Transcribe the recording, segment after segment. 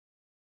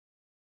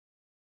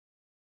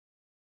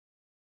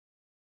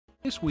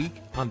This week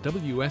on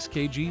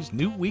WSKG's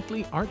new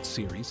weekly art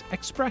series,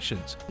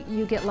 Expressions.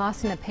 You get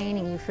lost in a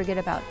painting, you forget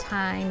about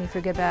time, you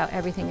forget about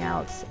everything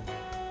else.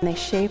 They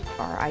shape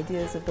our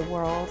ideas of the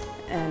world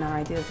and our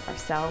ideas of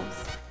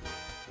ourselves.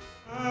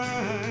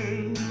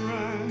 My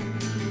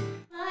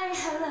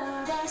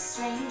hello there,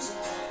 stranger.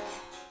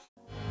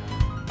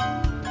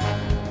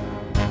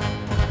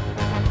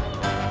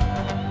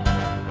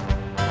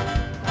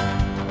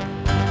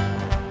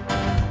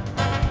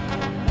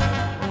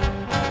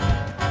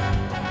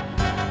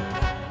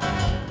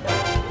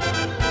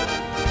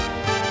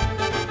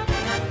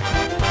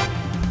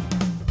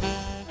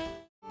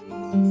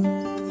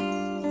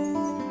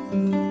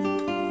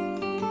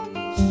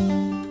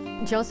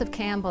 Joseph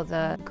Campbell,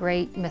 the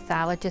great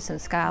mythologist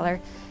and scholar,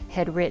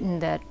 had written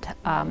that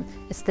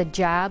it's the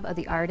job of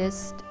the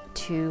artist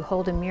to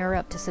hold a mirror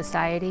up to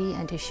society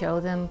and to show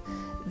them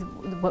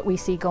what we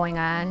see going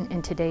on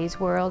in today's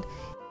world.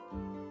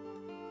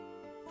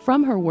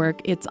 From her work,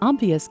 it's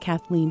obvious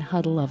Kathleen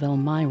Huddle of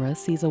Elmira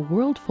sees a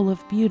world full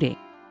of beauty.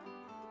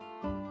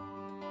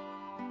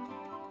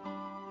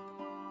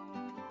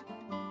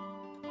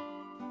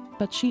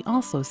 But she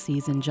also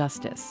sees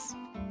injustice.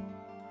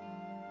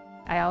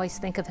 I always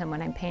think of him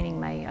when I'm painting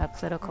my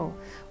political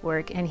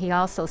work, and he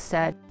also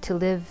said to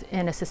live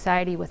in a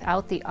society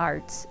without the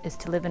arts is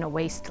to live in a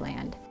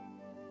wasteland.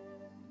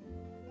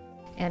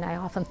 And I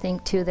often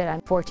think too that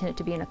I'm fortunate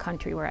to be in a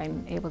country where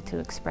I'm able to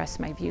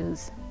express my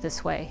views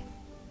this way.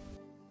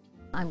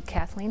 I'm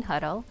Kathleen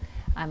Huddle.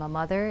 I'm a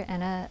mother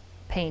and a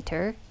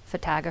painter,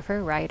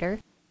 photographer, writer.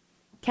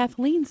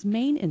 Kathleen's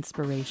main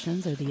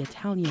inspirations are the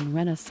Italian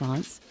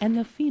Renaissance and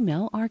the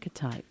female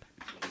archetype.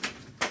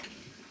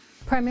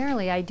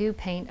 Primarily, I do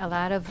paint a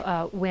lot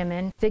of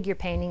women. Figure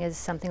painting is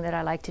something that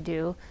I like to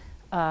do.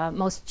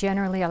 Most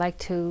generally, I like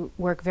to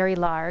work very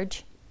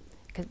large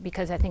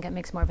because I think it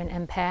makes more of an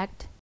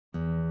impact.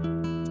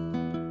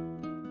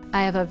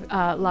 I have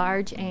a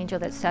large angel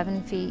that's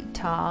 7 feet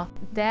tall.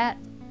 That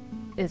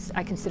is,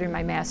 I consider,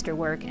 my master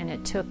work, and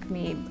it took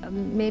me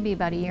maybe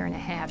about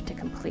 1.5 years to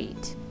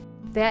complete.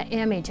 That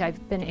image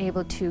I've been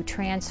able to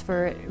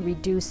transfer,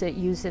 reduce it,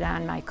 use it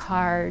on my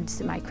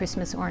cards, my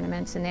Christmas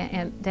ornaments,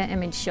 and that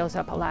image shows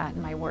up a lot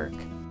in my work.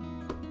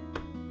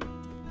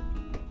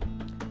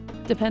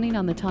 Depending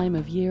on the time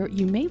of year,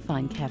 you may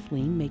find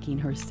Kathleen making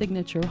her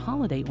signature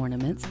holiday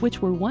ornaments,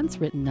 which were once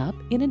written up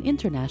in an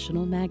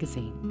international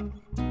magazine.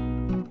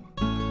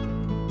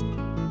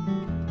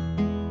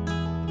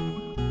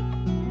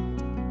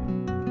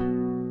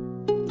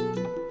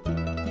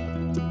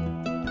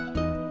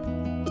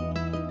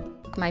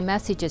 My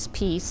message is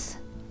peace,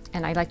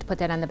 and I like to put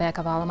that on the back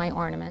of all of my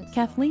ornaments.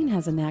 Kathleen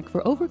has a knack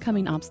for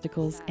overcoming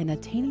obstacles and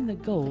attaining the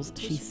goals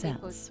she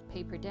sets.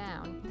 Paper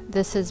down.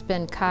 This has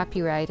been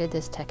copyrighted,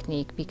 this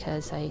technique,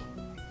 because I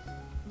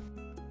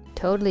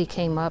totally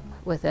came up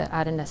with it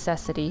out of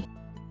necessity.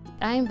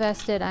 I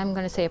invested, I'm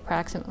going to say,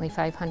 approximately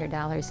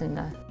 $500 in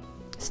the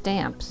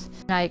stamps.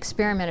 And I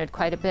experimented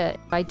quite a bit.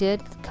 I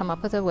did come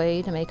up with a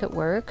way to make it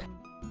work.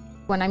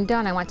 When I'm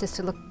done, I want this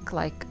to look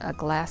like a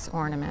glass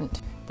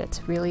ornament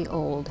that's really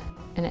old,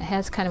 and it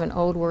has kind of an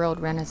old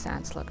world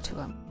Renaissance look to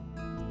it.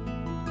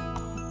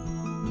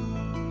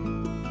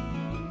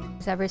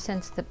 Ever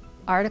since the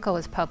article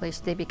was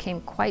published, they became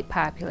quite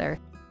popular,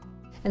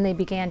 and they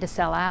began to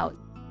sell out.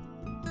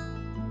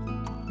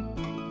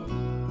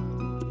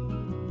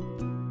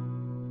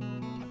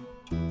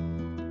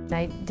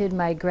 I did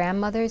my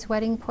grandmother's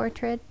wedding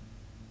portrait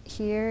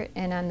here,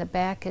 and on the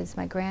back is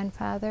my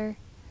grandfather.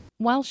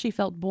 While she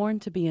felt born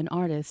to be an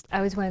artist,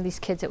 I was one of these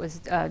kids that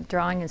was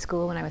drawing in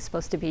school when I was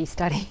supposed to be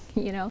studying,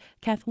 you know.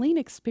 Kathleen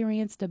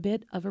experienced a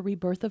bit of a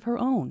rebirth of her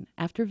own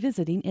after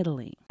visiting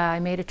Italy. I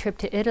made a trip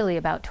to Italy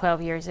about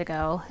 12 years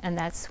ago, and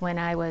that's when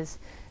I was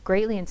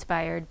greatly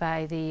inspired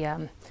by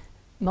the,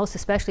 most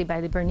especially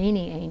by the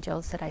Bernini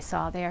angels that I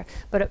saw there,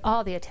 but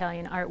all the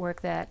Italian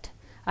artwork that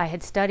I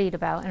had studied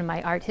about in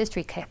my art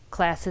history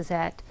classes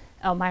at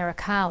Elmira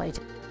College.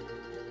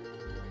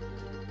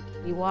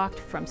 We walked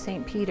from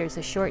St. Peter's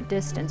a short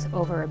distance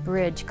over a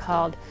bridge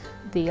called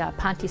the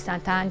Ponte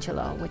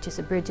Sant'Angelo, which is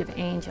a bridge of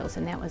angels,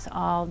 and that was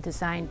all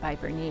designed by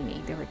Bernini.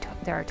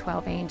 There are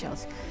 12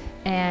 angels.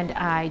 And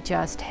I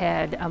just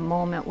had a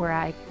moment where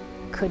I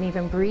couldn't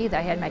even breathe.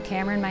 I had my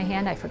camera in my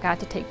hand. I forgot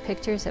to take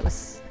pictures. It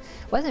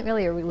wasn't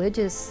really a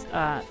religious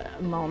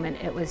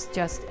moment. It was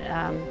just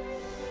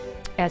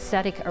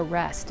aesthetic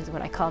arrest is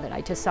what I called it. I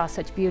just saw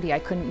such beauty. I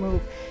couldn't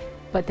move.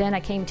 But then I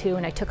came to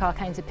and I took all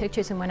kinds of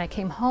pictures, and when I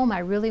came home I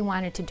really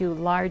wanted to do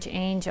large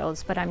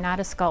angels, but I'm not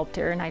a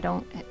sculptor and I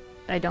don't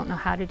know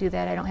how to do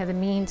that. I don't have the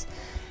means.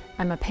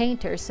 I'm a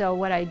painter, so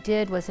what I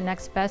did was the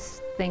next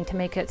best thing to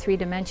make it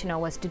three-dimensional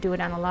was to do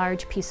it on a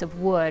large piece of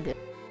wood.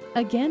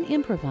 Again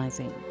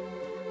improvising.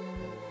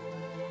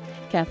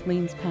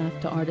 Kathleen's path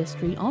to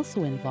artistry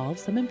also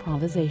involves some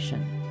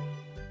improvisation.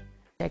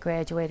 I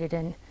graduated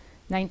in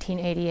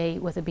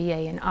 1988 with a BA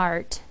in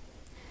art,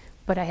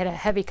 but I had a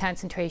heavy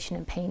concentration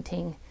in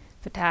painting,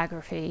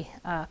 photography,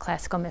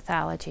 classical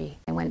mythology.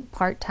 I went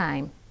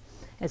part-time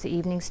as an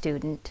evening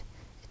student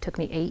Took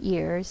me 8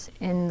 years.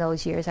 In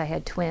those years I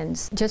had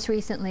twins. Just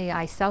recently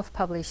I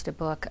self-published a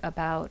book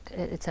about,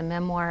 it's a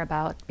memoir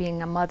about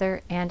being a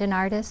mother and an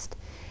artist,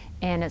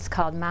 and it's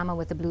called Mama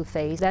with the Blue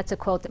Face. That's a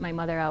quote that my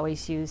mother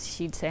always used.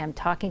 She'd say, "I'm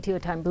talking to you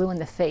until I'm blue in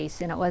the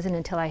face," and it wasn't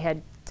until I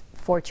had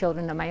 4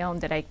 children of my own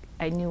that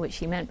I knew what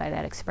she meant by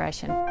that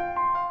expression.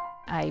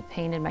 I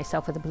painted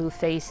myself with a blue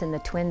face and the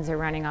twins are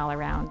running all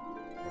around.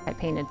 I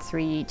painted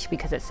 3 each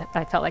because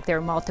I felt like they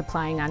were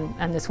multiplying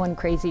on this one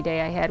crazy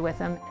day I had with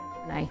them.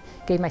 And I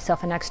gave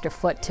myself an extra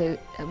foot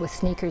with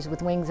sneakers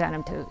with wings on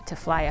them to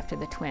fly after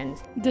the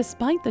twins.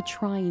 Despite the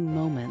trying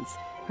moments,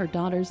 her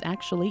daughters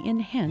actually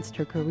enhanced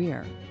her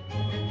career.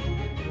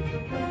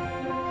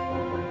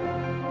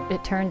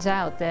 It turns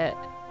out that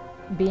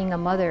being a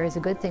mother is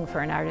a good thing for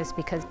an artist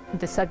because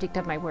the subject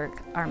of my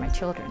work are my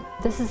children.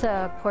 This is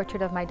a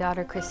portrait of my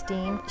daughter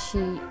Christine.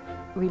 She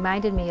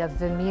reminded me of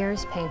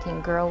Vermeer's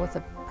painting Girl with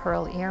a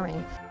Pearl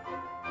Earring.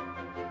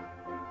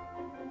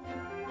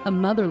 A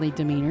motherly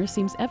demeanor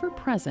seems ever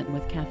present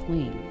with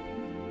Kathleen.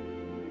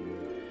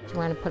 You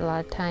want to put a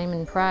lot of time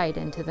and pride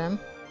into them.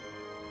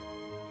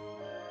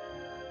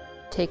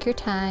 Take your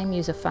time,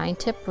 use a fine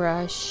tip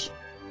brush.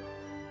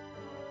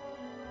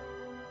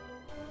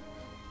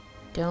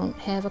 Don't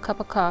have a cup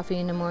of coffee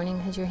in the morning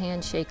because your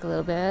hands shake a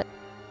little bit.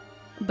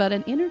 But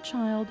an inner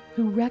child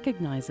who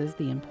recognizes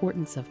the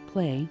importance of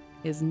play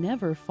is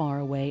never far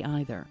away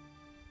either.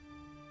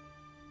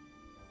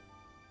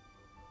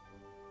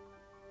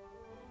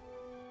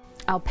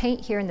 I'll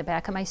paint here in the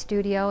back of my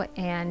studio,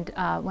 and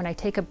when I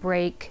take a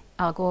break,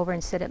 I'll go over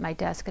and sit at my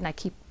desk, and I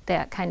keep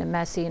that kind of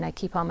messy, and I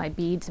keep all my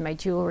beads and my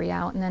jewelry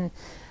out, and then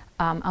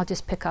I'll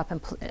just pick up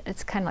and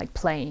it's kind of like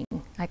playing.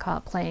 I call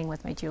it playing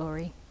with my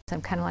jewelry. So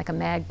I'm kind of like a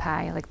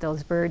magpie, like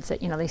those birds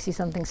that, you know, they see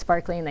something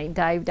sparkling and they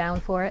dive down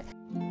for it.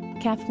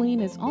 Kathleen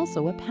is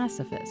also a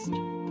pacifist.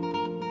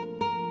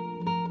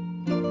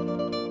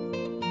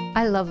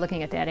 I love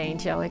looking at that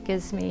angel. It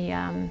gives me,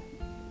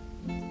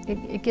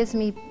 it gives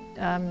me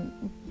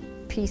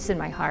peace in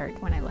my heart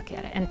when I look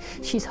at it. And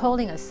she's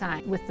holding a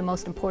sign with the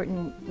most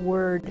important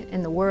word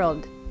in the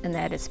world, and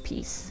that is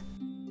peace.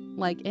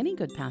 Like any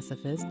good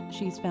pacifist,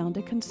 she's found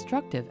a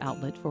constructive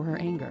outlet for her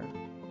anger.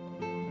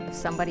 If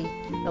somebody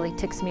really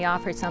ticks me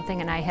off or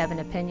something and I have an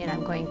opinion,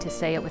 I'm going to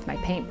say it with my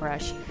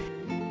paintbrush.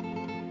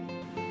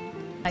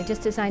 I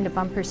just designed a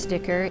bumper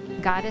sticker,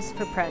 Goddess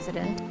for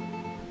President,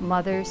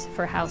 Mothers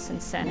for House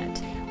and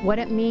Senate. What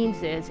it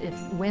means is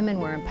if women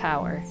were in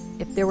power,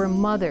 if there were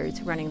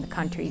mothers running the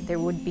country, there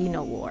would be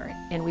no war,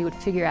 and we would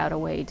figure out a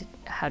way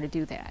how to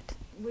do that.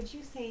 Would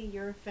you say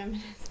you're a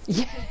feminist?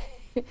 Yeah,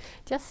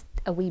 just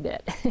a wee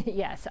bit.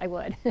 Yes, I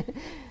would.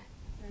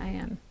 I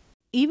am.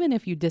 Even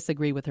if you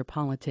disagree with her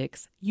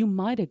politics, you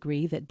might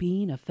agree that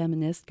being a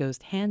feminist goes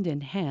hand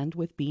in hand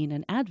with being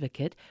an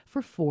advocate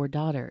for 4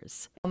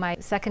 daughters. My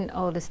second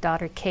oldest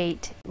daughter,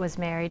 Kate, was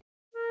married.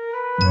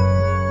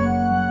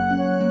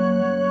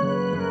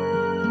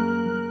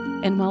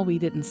 And while we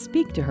didn't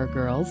speak to her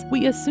girls,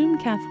 we assume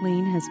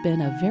Kathleen has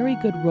been a very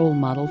good role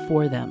model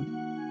for them.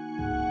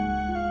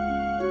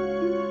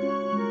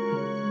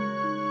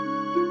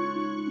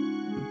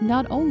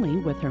 Not only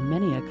with her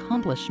many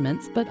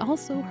accomplishments, but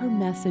also her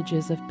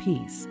messages of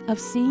peace, of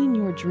seeing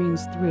your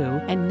dreams through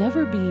and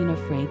never being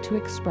afraid to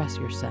express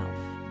yourself.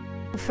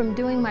 From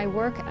doing my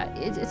work,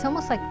 it's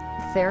almost like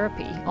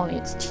therapy, only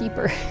it's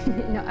cheaper. You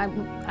know,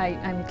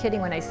 I'm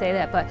kidding when I say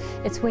that, but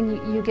it's when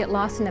you get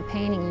lost in a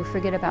painting, you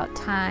forget about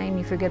time,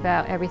 you forget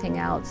about everything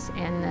else,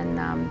 and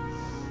then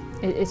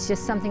it's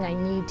just something I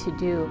need to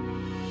do.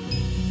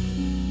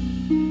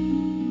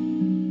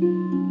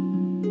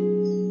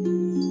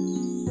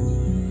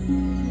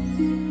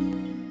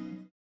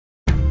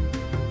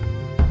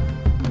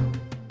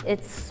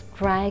 It's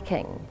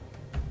striking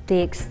the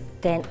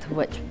extent to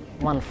which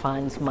one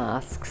finds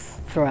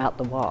masks throughout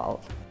the world.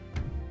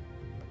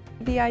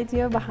 The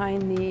idea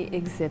behind the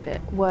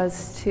exhibit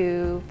was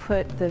to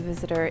put the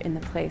visitor in the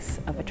place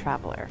of a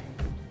traveler.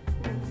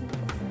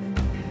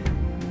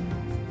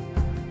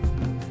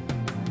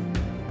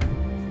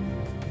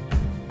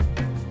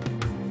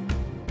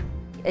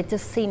 It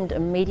just seemed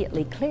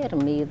immediately clear to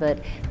me that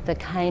the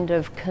kind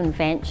of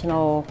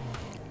conventional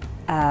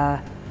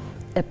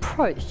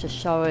approach to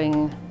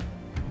showing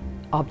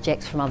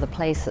objects from other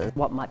places,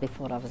 what might be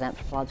thought of as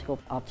anthropological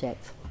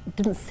objects,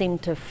 didn't seem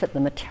to fit the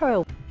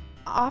material.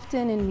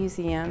 Often in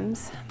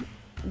museums,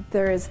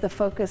 there is the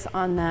focus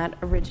on that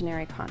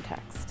originary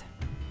context,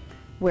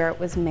 where it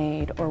was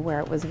made or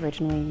where it was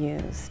originally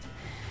used.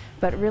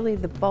 But really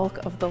the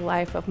bulk of the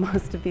life of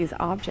most of these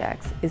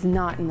objects is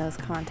not in those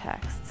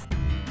contexts.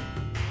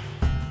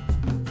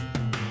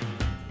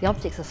 The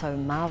objects are so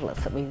marvellous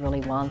that we really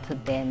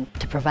wanted them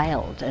to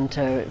prevail and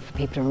for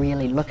people to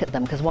really look at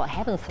them, because what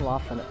happens so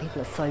often is that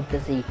people are so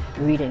busy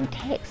reading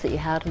text that you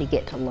hardly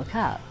get to look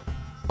up.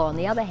 On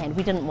the other hand,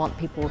 we didn't want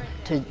people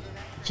to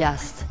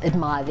just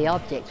admire the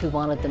objects, we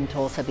wanted them to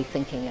also be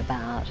thinking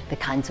about the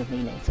kinds of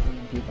meanings that we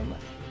imbue them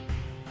with.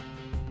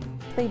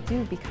 They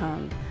do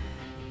become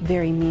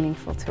very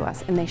meaningful to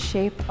us, and they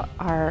shape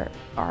our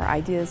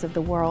ideas of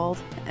the world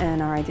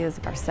and our ideas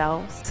of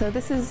ourselves. So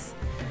this is,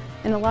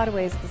 in a lot of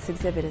ways, this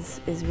exhibit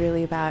is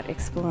really about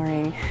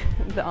exploring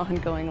the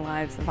ongoing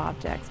lives of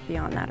objects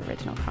beyond that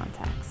original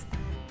context.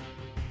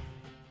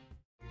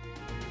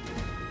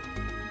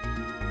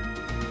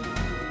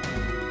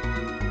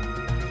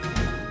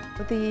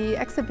 The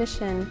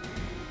exhibition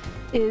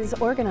is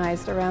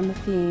organized around the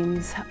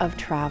themes of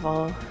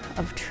travel,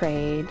 of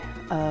trade,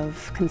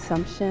 of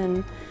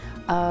consumption,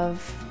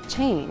 of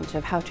change,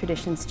 of how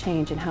traditions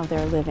change and how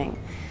they're living.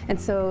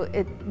 And so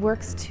it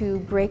works to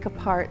break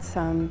apart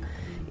some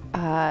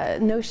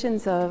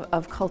notions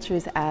of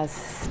cultures as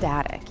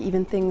static,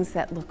 even things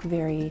that look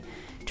very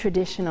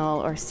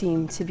traditional or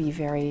seem to be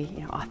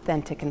very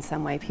authentic in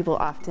some way. People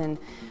often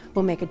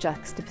will make a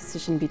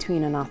juxtaposition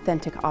between an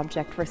authentic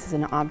object versus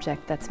an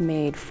object that's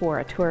made for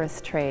a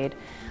tourist trade.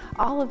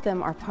 All of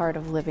them are part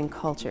of living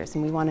cultures,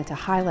 and we wanted to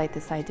highlight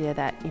this idea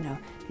that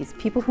these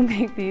people who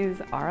make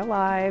these are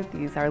alive,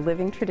 these are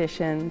living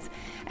traditions,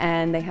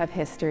 and they have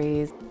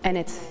histories. And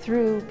it's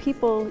through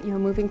people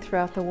moving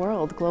throughout the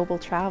world, global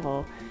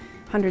travel,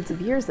 hundreds of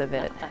years of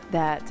it,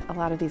 that a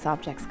lot of these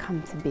objects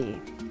come to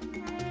be.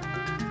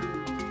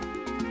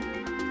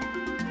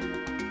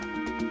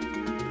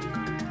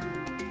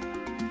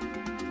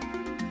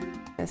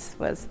 This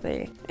was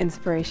the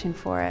inspiration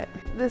for it.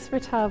 This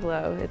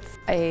retablo, it's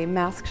a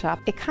mask shop.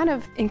 It kind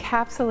of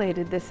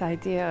encapsulated this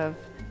idea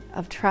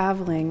of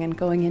traveling and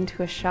going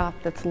into a shop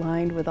that's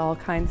lined with all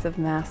kinds of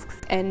masks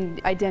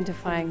and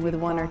identifying with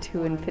one or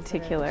two in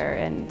particular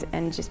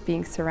and just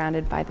being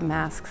surrounded by the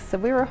masks. So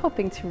we were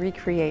hoping to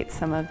recreate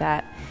some of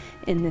that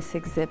in this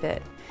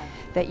exhibit,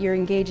 that you're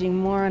engaging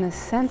more on a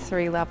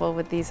sensory level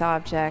with these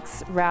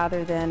objects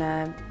rather than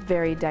a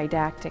very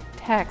didactic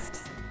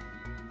text.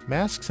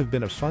 Masks have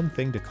been a fun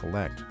thing to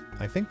collect.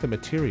 I think the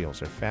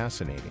materials are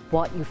fascinating.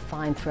 What you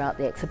find throughout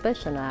the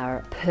exhibition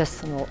are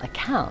personal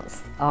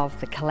accounts of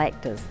the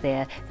collectors,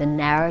 the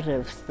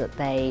narratives that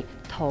they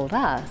told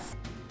us.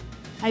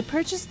 I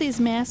purchased these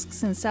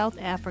masks in South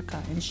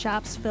Africa in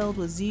shops filled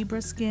with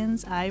zebra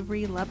skins,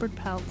 ivory, leopard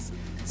pelts,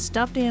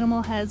 stuffed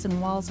animal heads, and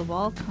walls of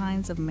all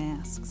kinds of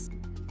masks.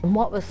 And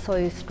what was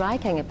so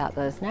striking about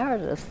those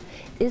narratives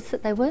is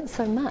that they weren't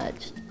so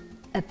much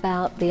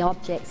about the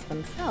objects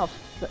themselves,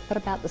 but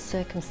about the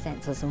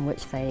circumstances in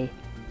which they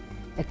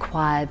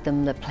acquired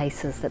them, the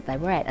places that they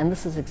were at. And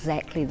this is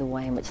exactly the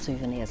way in which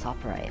souvenirs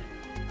operate.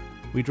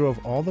 We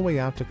drove all the way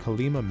out to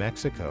Colima,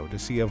 Mexico to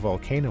see a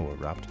volcano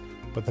erupt,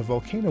 but the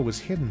volcano was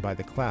hidden by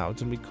the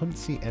clouds and we couldn't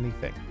see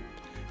anything.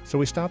 So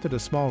we stopped at a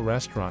small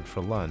restaurant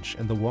for lunch,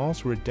 and the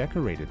walls were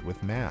decorated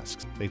with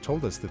masks. They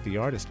told us that the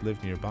artist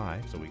lived nearby,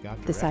 so we got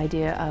this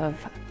idea of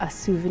a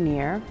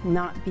souvenir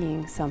not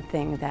being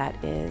something that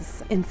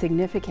is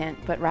insignificant,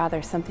 but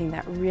rather something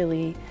that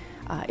really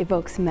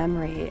evokes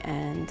memory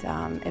and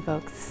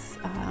evokes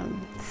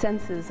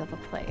senses of a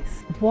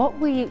place. What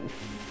we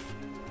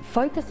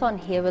focus on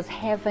here was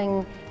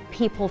having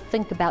people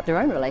think about their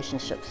own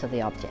relationships to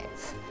the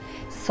objects.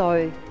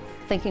 So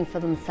thinking for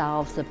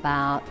themselves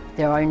about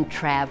their own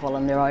travel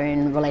and their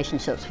own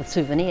relationships with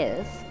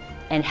souvenirs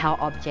and how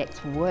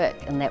objects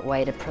work in that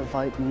way to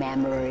provoke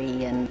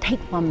memory and take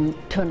one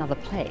to another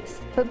place.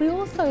 But we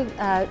also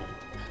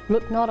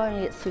look not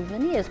only at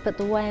souvenirs, but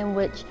the way in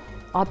which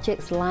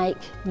objects like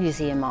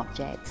museum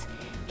objects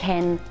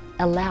can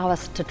allow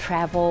us to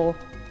travel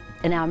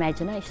in our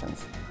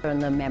imaginations, or in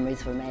the memories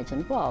of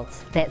imagined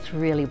worlds. That's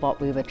really what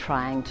we were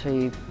trying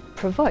to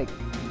provoke.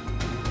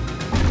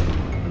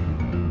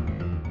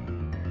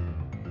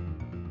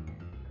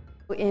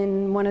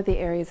 In one of the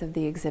areas of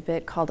the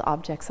exhibit called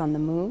Objects on the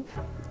Move,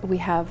 we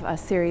have a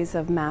series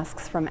of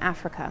masks from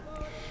Africa.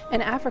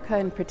 And Africa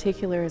in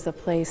particular is a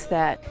place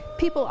that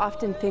people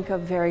often think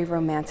of very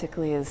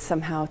romantically as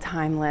somehow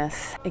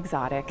timeless,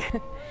 exotic.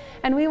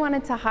 And we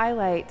wanted to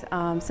highlight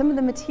some of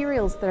the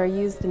materials that are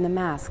used in the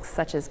masks,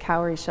 such as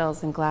cowrie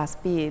shells and glass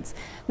beads,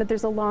 that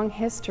there's a long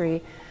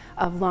history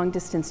of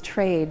long-distance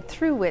trade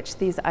through which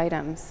these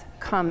items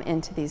come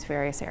into these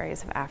various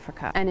areas of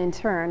Africa. And in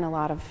turn, a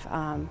lot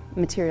of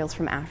materials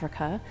from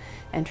Africa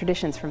and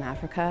traditions from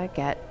Africa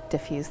get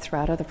diffused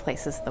throughout other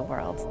places of the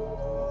world.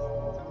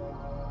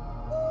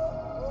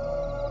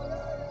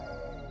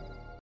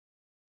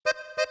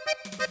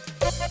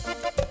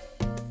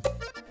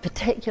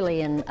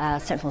 Particularly in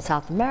Central and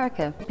South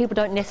America, people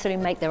don't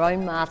necessarily make their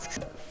own masks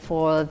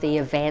for the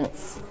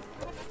events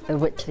in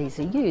which these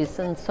are used,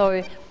 and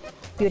so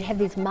you'd have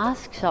these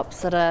mask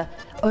shops that are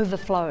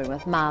overflowing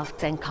with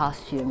masks and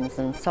costumes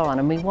and so on,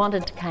 and we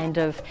wanted to kind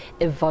of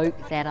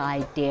evoke that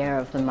idea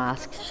of the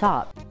mask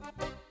shop.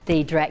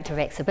 The director of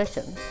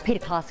exhibitions, Peter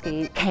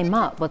Klosky, came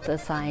up with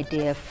this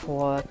idea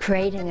for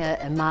creating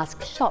a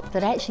mask shop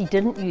that actually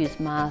didn't use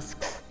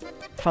masks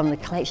from the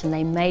collection.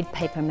 They made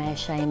paper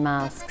mache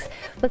masks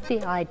with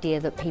the idea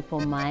that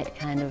people might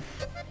kind of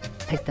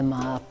pick them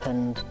up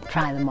and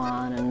try them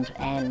on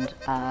and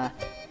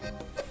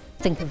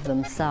think of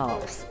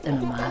themselves in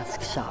a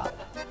mask shop.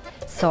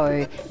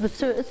 So it's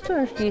to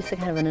introduce a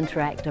kind of an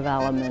interactive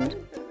element.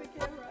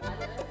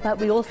 But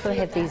we also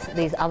have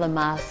these other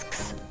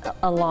masks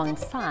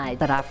alongside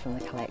that are from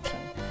the collection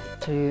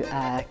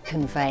to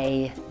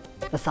convey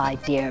this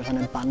idea of an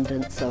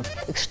abundance of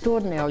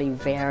extraordinarily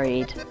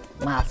varied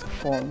mask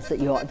forms that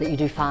you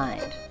do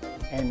find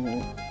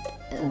in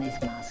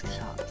these mask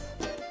shops.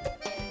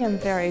 I'm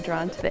very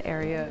drawn to the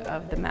area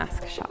of the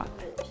mask shop.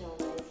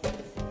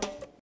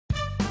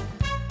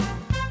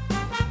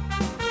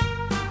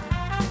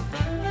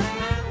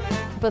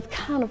 With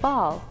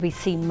Carnival, we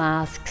see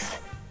masks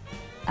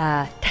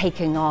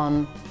taking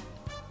on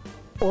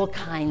all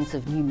kinds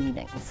of new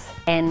meanings.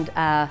 And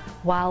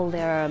while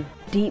there are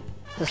deep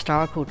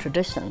historical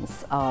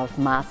traditions of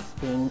masks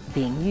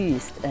being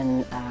used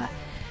in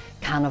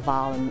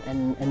Carnival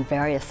and in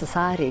various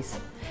societies,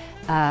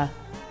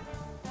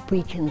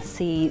 we can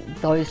see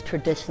those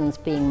traditions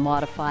being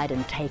modified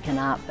and taken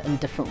up in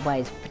different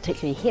ways,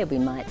 particularly here we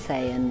might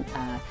say in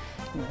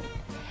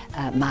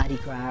Mardi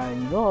Gras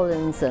in New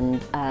Orleans and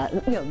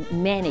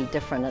many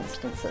different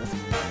instances.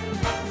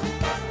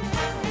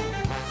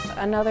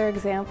 Another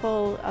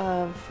example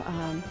of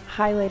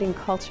highlighting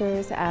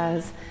cultures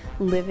as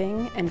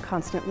living and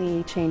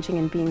constantly changing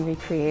and being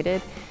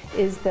recreated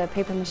is the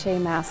papier-mâché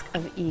mask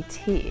of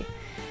E.T.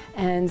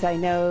 And I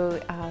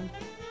know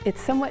it's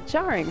somewhat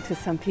jarring to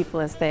some people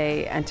as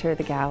they enter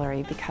the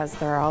gallery because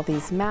there are all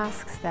these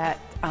masks that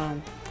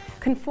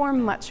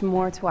conform much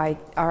more to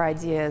our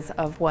ideas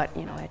of what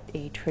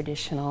a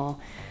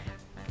traditional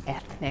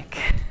ethnic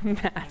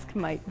mask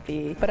might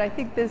be. But I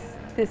think this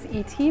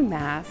E.T.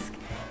 mask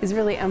is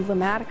really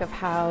emblematic of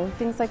how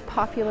things like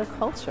popular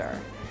culture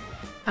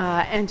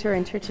enter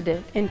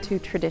into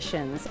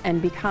traditions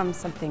and become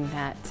something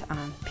that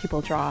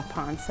people draw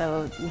upon.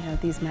 So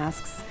these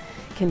masks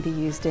can be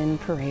used in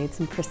parades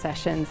and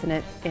processions, and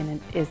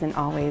it isn't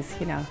always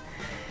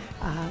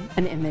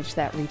an image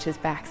that reaches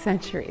back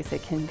centuries.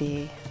 It can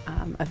be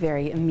a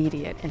very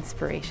immediate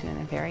inspiration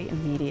and a very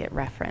immediate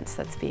reference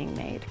that's being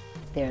made.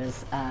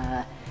 There's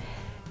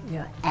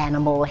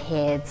animal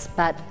heads,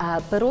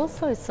 but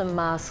also some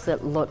masks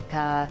that look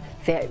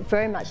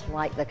very much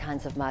like the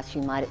kinds of masks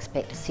you might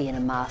expect to see in a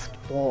masked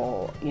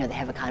ball. They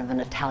have a kind of an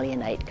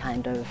Italianate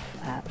kind of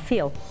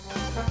feel.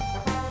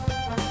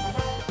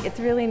 It's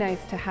really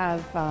nice to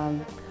have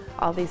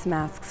all these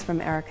masks from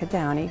Erica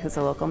Downey, who's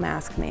a local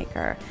mask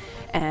maker,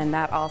 and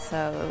that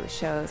also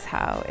shows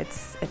how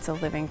it's a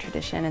living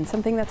tradition and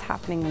something that's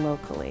happening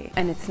locally.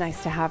 And it's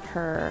nice to have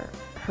her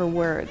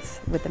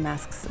words with the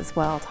masks as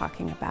well,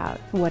 talking about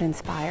what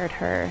inspired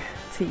her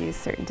to use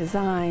certain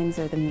designs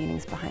or the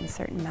meanings behind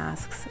certain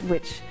masks,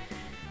 which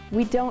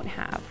we don't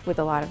have with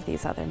a lot of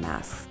these other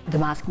masks. The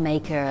mask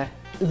maker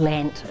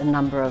lent a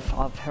number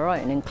of her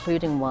own,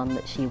 including one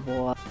that she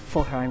wore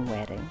for her own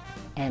wedding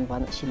and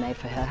one that she made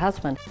for her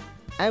husband.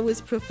 I was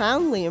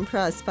profoundly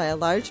impressed by a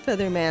large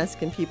feather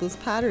mask in people's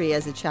pottery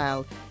as a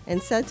child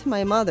and said to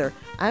my mother,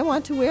 I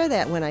want to wear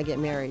that when I get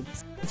married.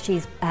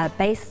 She's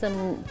based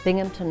in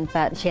Binghamton,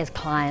 but she has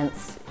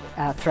clients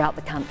throughout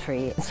the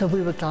country. So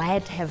we were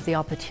glad to have the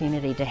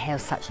opportunity to have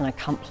such an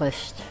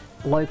accomplished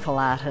local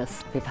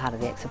artist be part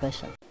of the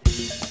exhibition.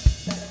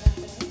 It's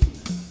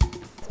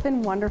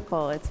been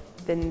wonderful. It's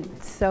been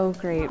so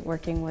great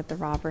working with the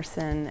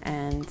Roberson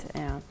and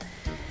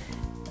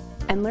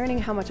learning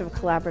how much of a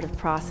collaborative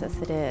process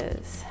it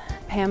is.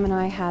 Pam and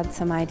I had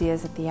some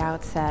ideas at the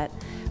outset,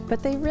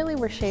 but they really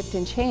were shaped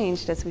and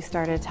changed as we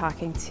started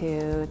talking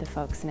to the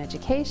folks in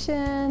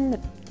education, the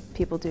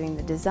people doing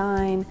the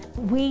design.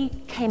 We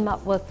came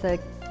up with the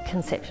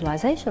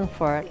conceptualization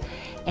for it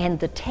and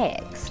the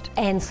text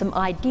and some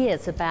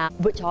ideas about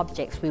which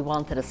objects we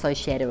wanted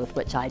associated with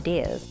which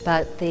ideas,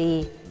 but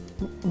the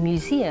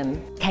museum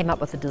came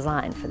up with a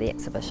design for the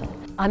exhibition.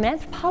 I'm an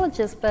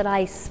anthropologist, but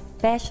I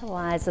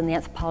specialize in the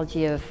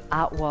anthropology of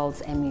art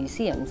worlds and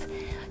museums.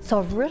 So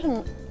I've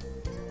written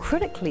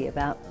critically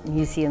about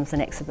museums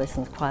and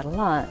exhibitions quite a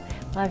lot,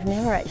 but I've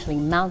never actually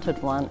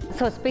mounted one.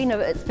 So it's been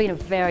a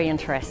very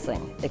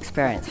interesting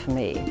experience for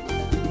me.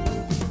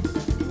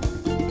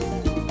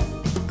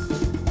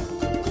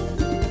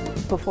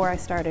 Before I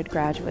started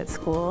graduate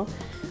school,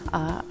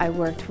 I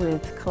worked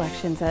with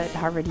collections at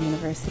Harvard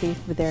University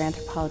with their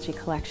anthropology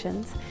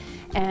collections,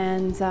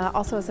 and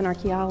also as an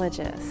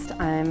archaeologist.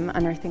 I'm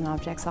unearthing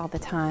objects all the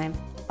time.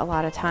 A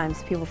lot of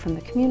times people from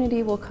the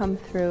community will come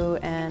through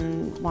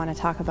and want to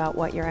talk about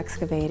what you're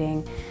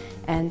excavating,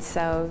 and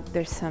so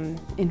there's some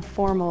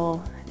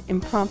informal,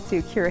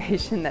 impromptu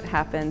curation that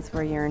happens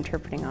where you're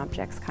interpreting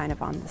objects kind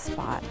of on the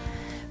spot.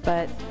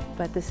 But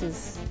this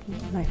is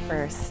my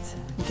first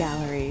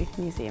gallery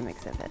museum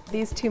exhibit.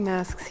 These two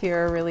masks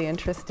here are really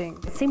interesting.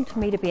 It seemed to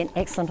me to be an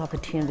excellent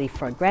opportunity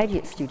for a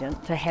graduate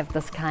student to have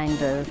this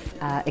kind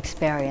of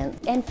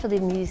experience, and for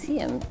the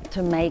museum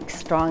to make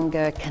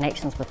stronger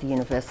connections with the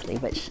university,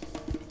 which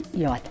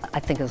I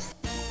think is,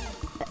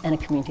 in a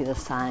community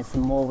this size, the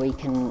more we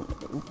can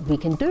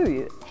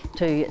do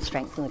to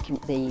strengthen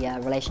the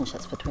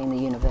relationships between the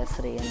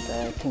university and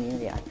the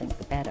community, I think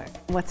the better.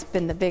 What's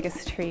been the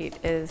biggest treat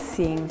is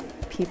seeing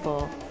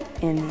people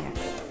in the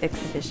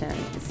exhibition,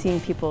 seeing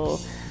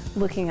people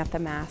looking at the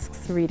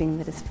masks, reading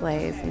the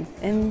displays,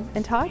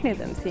 and talking to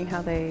them, seeing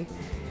how they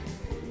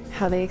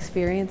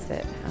experience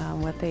it,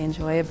 what they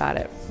enjoy about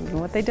it, and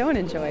what they don't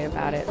enjoy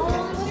about it.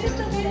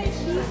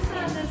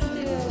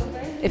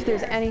 If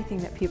there's anything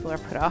that people are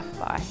put off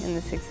by in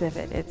this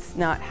exhibit, it's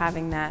not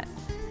having that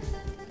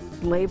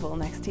label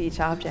next to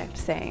each object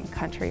saying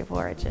country of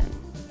origin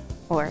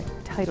or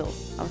title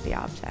of the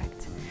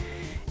object.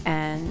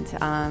 And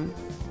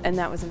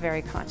that was a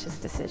very conscious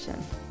decision.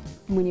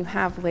 When you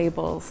have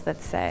labels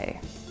that say,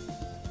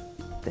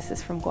 this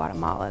is from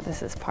Guatemala,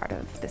 this is part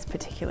of this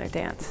particular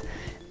dance,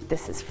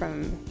 this is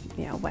from,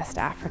 you know, West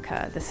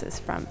Africa, this is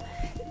from,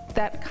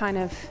 that kind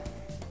of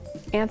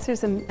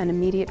answers an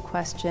immediate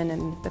question,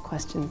 and the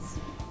questions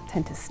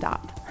tend to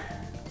stop.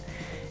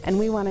 And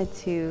we wanted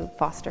to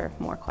foster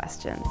more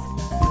questions.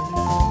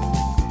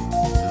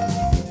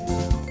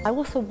 I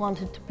also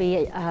wanted to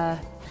be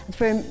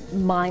very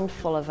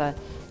mindful of a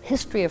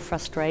history of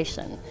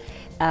frustration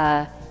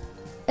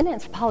in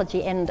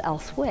anthropology and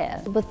elsewhere,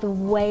 with the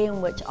way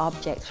in which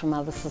objects from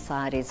other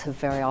societies have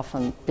very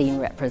often been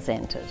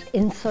represented.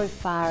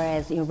 Insofar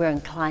as, you know, we're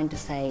inclined to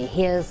say,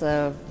 here's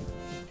a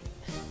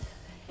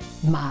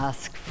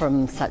mask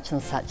from such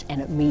and such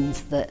and it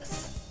means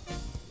this.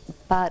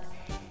 But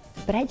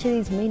actually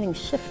these meanings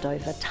shift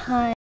over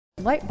time.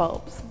 Light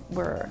bulbs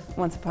were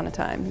once upon a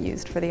time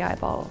used for the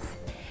eyeballs.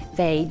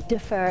 They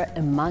differ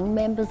among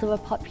members of a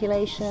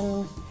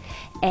population,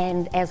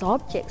 and as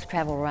objects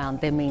travel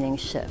around, their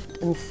meanings shift.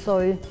 And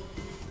so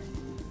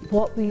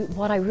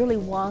what I really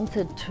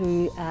wanted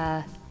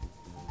to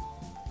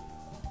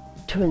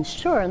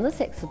ensure in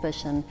this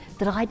exhibition,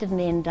 that I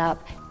didn't end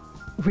up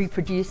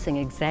reproducing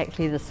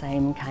exactly the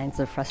same kinds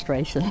of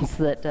frustrations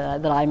that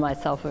I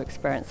myself have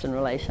experienced in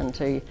relation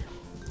to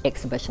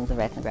exhibitions of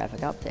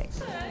ethnographic objects.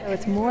 So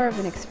it's more of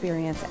an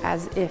experience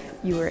as if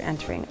you were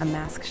entering a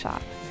mask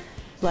shop,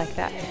 like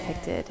that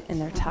depicted in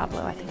their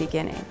tableau at the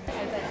beginning.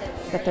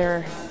 That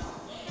there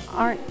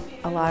aren't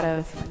a lot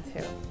of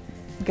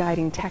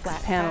guiding text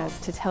panels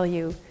to tell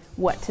you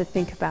what to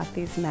think about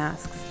these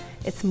masks.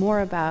 It's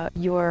more about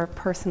your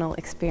personal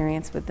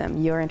experience with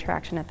them, your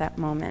interaction at that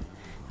moment.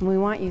 And we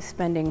want you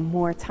spending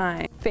more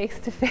time face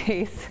to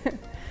face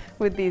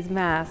with these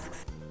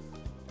masks.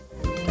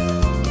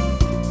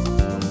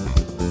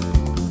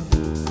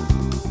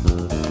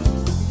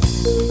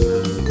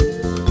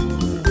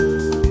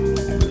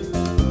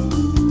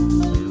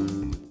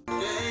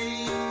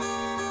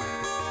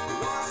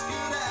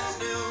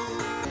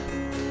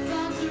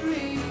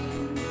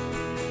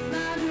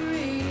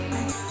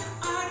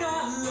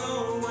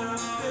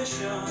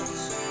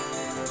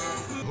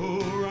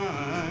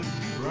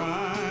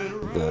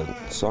 The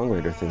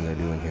songwriter thing they're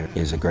doing here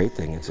is a great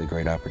thing. It's a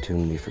great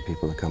opportunity for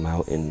people to come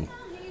out and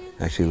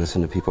actually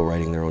listen to people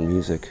writing their own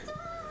music,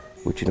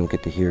 which you don't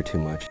get to hear too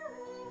much.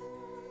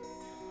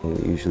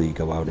 Usually you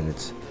go out and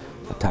it's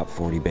a top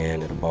 40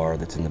 band at a bar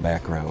that's in the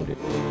background.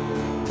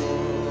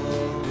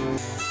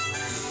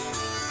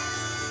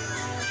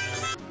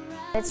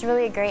 It's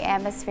really a great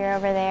atmosphere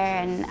over there,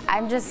 and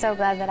I'm just so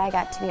glad that I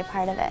got to be a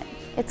part of it.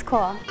 It's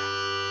cool.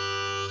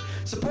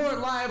 Support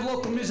live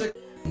local music.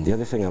 The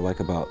other thing I like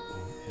about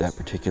that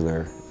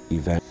particular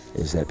event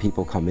is that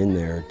people come in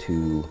there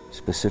to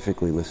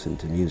specifically listen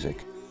to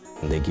music.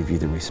 And they give you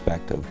the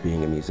respect of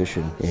being a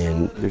musician,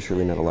 and there's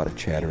really not a lot of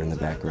chatter in the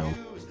background.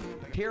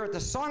 Here at the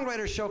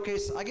Songwriter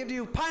Showcase, I give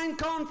you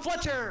Pinecone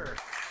Fletcher.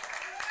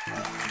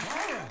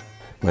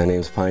 My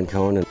name's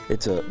Pinecone, and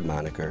it's a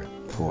moniker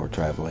for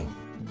traveling.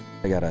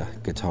 I got a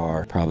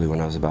guitar probably when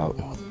I was about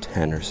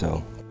 10 or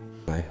so.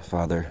 My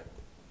father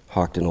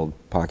hawked an old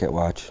pocket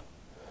watch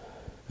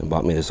and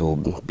bought me this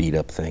old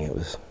beat-up thing. It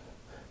was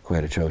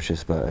quite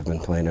atrocious, but I've been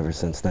playing ever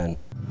since then.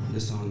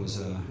 This song was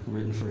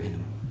written for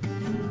him.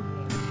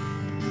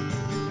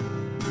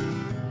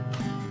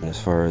 And as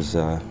far as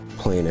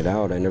playing it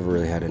out, I never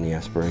really had any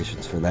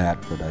aspirations for that,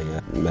 but I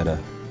met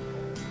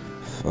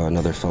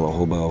another fellow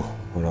hobo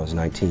when I was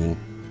 19,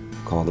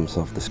 called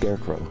himself the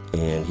Scarecrow,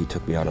 and he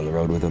took me out on the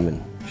road with him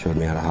and showed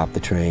me how to hop the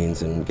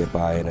trains and get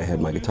by, and I had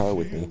my guitar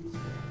with me,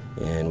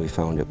 and we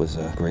found it was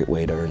a great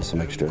way to earn some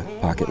extra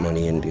pocket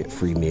money and get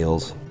free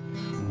meals.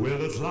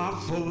 Well, it's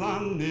lawful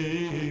on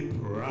the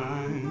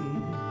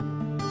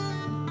prime,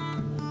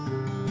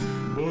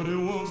 but he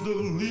wants to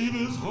leave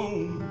his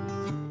home.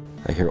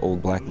 I hear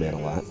Old Black Man a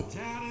lot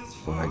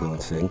when I go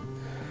and sing.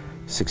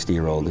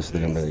 60-year-old is the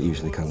number that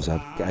usually comes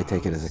up. I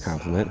take it as a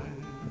compliment,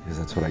 because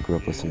that's what I grew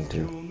up listening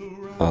to.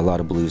 A lot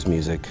of blues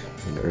music,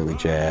 and early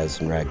jazz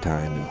and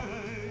ragtime and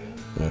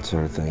that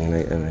sort of thing,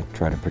 and I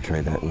try to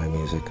portray that in my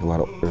music. A lot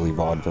of early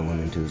vaudeville I'm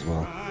into as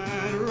well.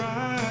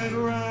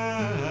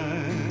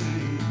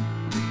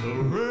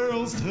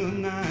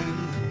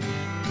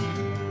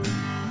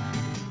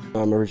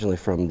 I'm originally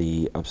from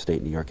the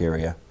upstate New York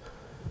area,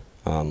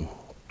 but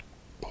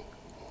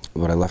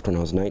I left when I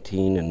was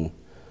 19 and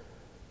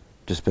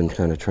just been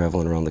kind of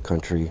traveling around the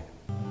country.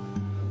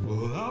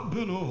 Well, I've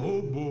been a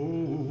hobo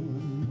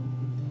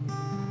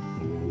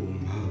all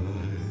my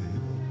life.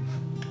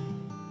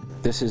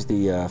 This is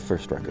the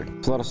first record.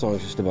 It's a lot of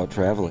songs just about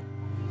traveling.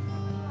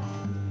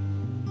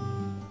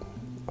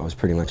 I was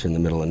pretty much in the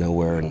middle of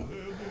nowhere, and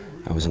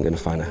I wasn't going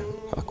to find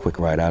a quick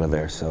ride out of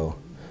there, so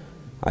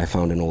I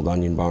found an old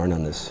onion barn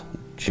on this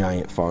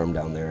giant farm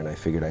down there, and I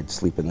figured I'd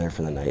sleep in there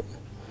for the night.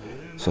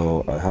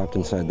 So I hopped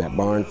inside that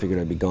barn, figured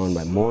I'd be gone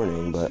by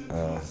morning, but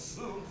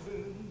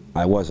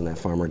I wasn't. That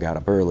farmer got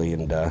up early,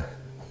 and I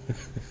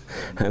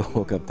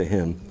woke up to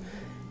him,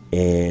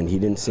 and he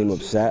didn't seem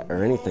upset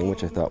or anything,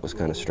 which I thought was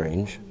kind of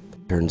strange.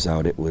 Turns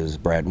out it was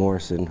Brad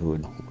Morrison, who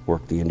had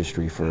worked the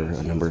industry for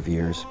a number of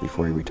years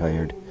before he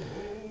retired,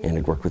 and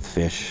had worked with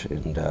Fish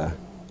and the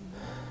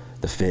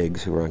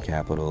Figs, who were on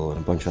Capitol, and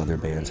a bunch of other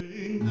bands.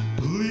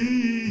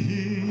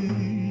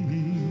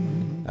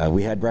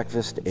 We had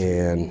breakfast,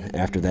 and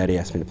after that he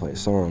asked me to play a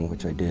song,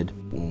 which I did,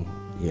 and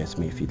he asked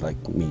me if he'd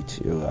like me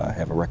to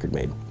have a record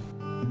made.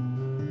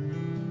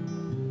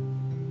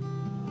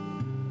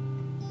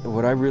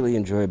 What I really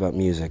enjoy about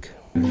music,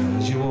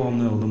 as you all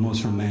know, the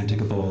most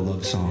romantic of all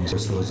love songs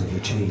is those of the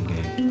Chain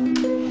Gang.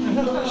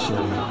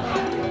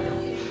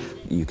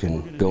 You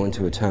can go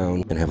into a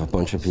town and have a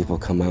bunch of people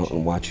come out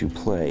and watch you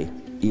play.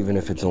 Even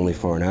if it's only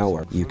for an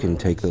hour, you can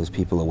take those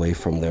people away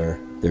from their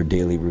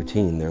daily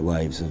routine, their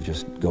lives of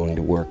just going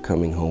to work,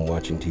 coming home,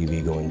 watching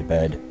TV, going to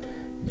bed,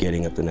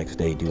 getting up the next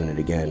day, doing it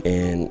again.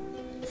 And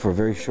for a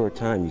very short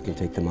time, you can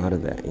take them out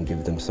of that and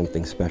give them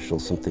something special,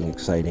 something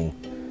exciting,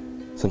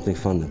 something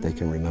fun that they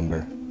can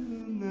remember.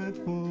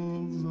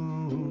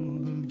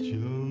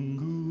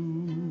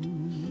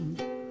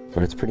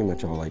 But it's pretty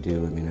much all I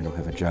do. I mean, I don't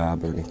have a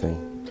job or anything.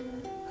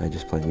 I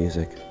just play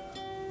music.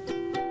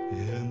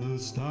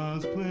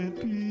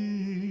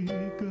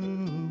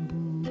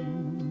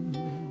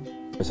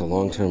 As a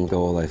long-term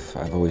goal,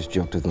 I've always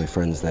joked with my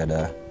friends that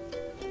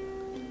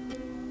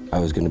I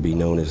was going to be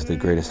known as the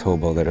greatest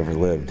hobo that ever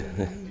lived.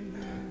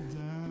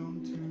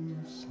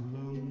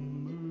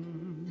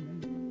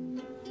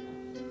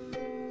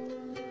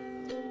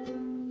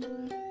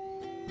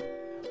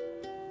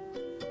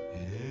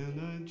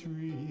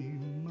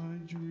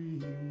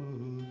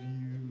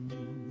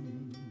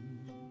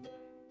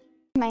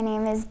 My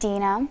name is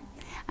Dina.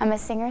 I'm a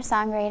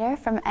singer-songwriter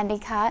from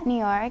Endicott, New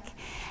York,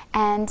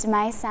 and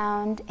my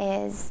sound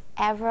is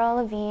Avril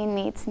Lavigne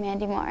meets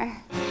Mandy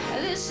Moore.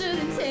 This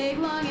shouldn't take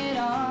long at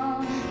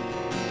all.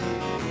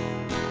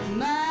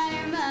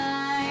 My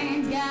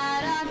mind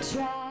got off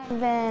track. I've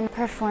been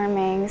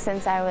performing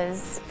since I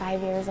was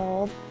 5 years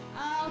old.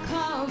 I'll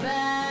call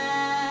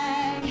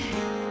back.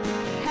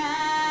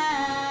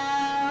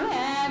 How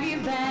have you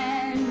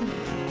been?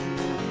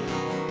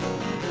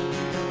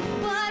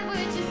 What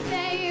would you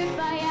say if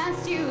I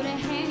asked you to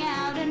hang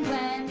out and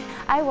blend?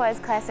 I was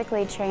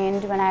classically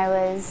trained when I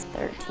was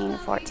 13,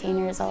 14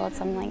 years old,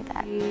 something like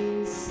that.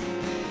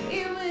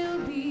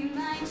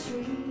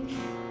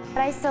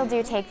 But I still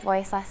do take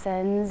voice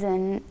lessons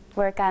and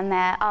work on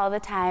that all the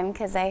time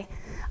because I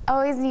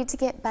always need to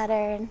get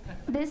better.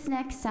 This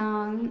next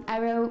song I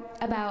wrote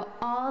about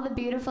all the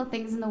beautiful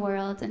things in the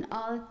world and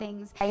all the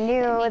things I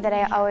knew that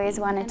I always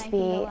wanted to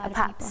be a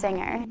pop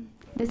singer.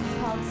 This is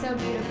called So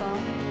Beautiful.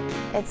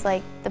 It's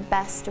like the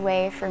best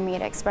way for me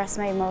to express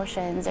my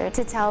emotions or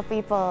to tell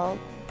people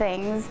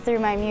things through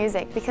my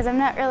music because I'm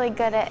not really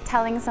good at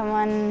telling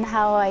someone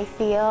how I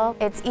feel.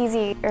 It's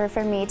easier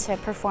for me to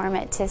perform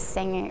it, to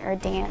sing or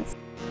dance.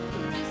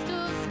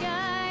 Crystal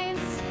skies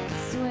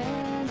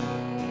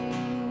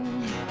swimming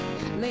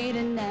late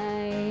at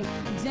night,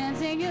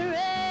 dancing in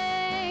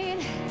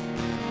rain,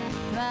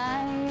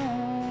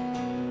 fire,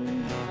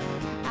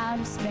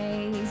 outer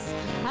space,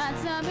 hot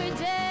summer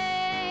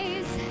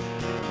days,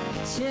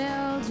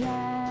 children.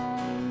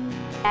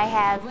 I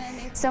have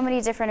so many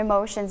different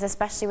emotions,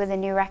 especially with the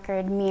new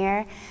record,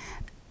 Mir.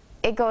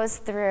 It goes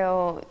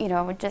through, you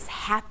know, just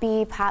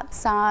happy pop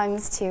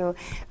songs to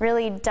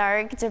really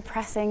dark,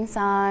 depressing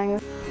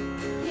songs.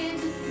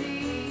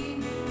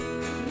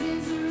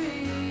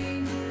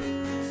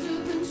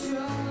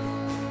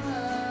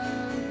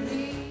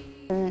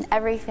 And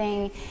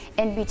everything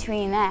in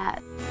between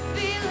that.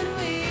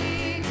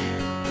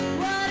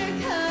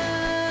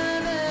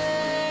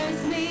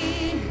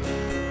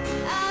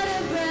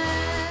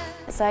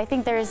 So I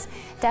think there's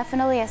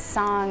definitely a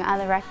song on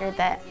the record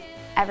that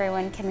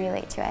everyone can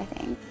relate to, I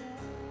think.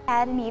 I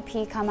had an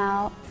EP come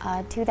out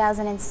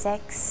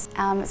 2006.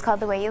 It's called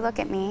The Way You Look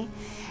at Me,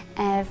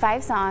 and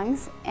 5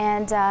 songs.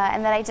 And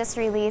then I just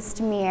released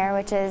Mir,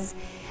 which is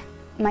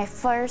my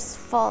first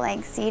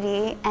full-length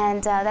CD,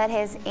 and that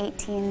has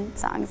 18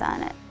 songs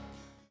on it.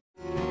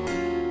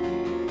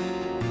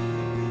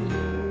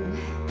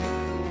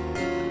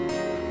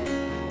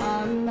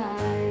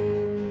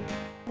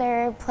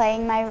 They're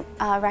playing my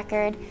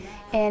record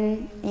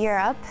in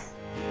Europe.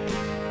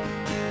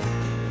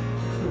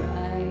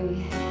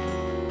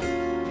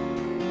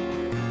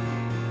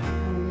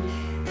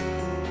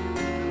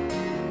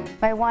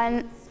 My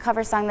one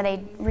cover song that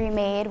I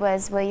remade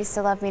was Will You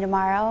Still Love Me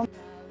Tomorrow?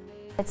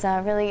 It's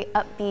a really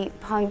upbeat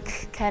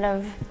punk kind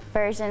of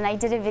version. I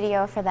did a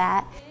video for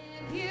that.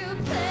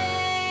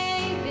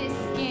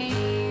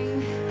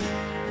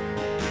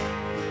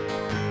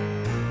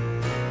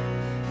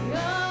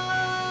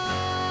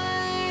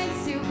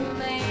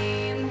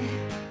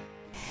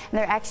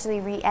 they're actually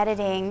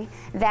re-editing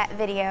that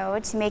video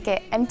to make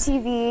it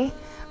MTV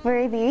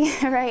worthy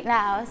right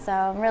now, so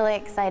I'm really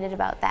excited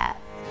about that.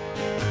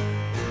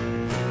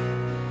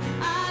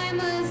 I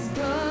must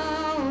go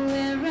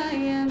where I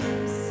am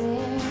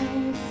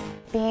safe.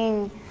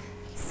 Being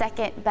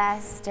second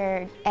best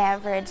or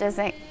average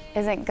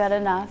isn't good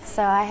enough,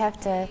 so I have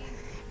to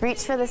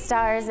reach for the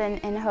stars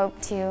and hope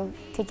to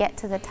get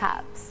to the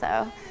top.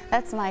 So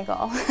that's my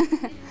goal.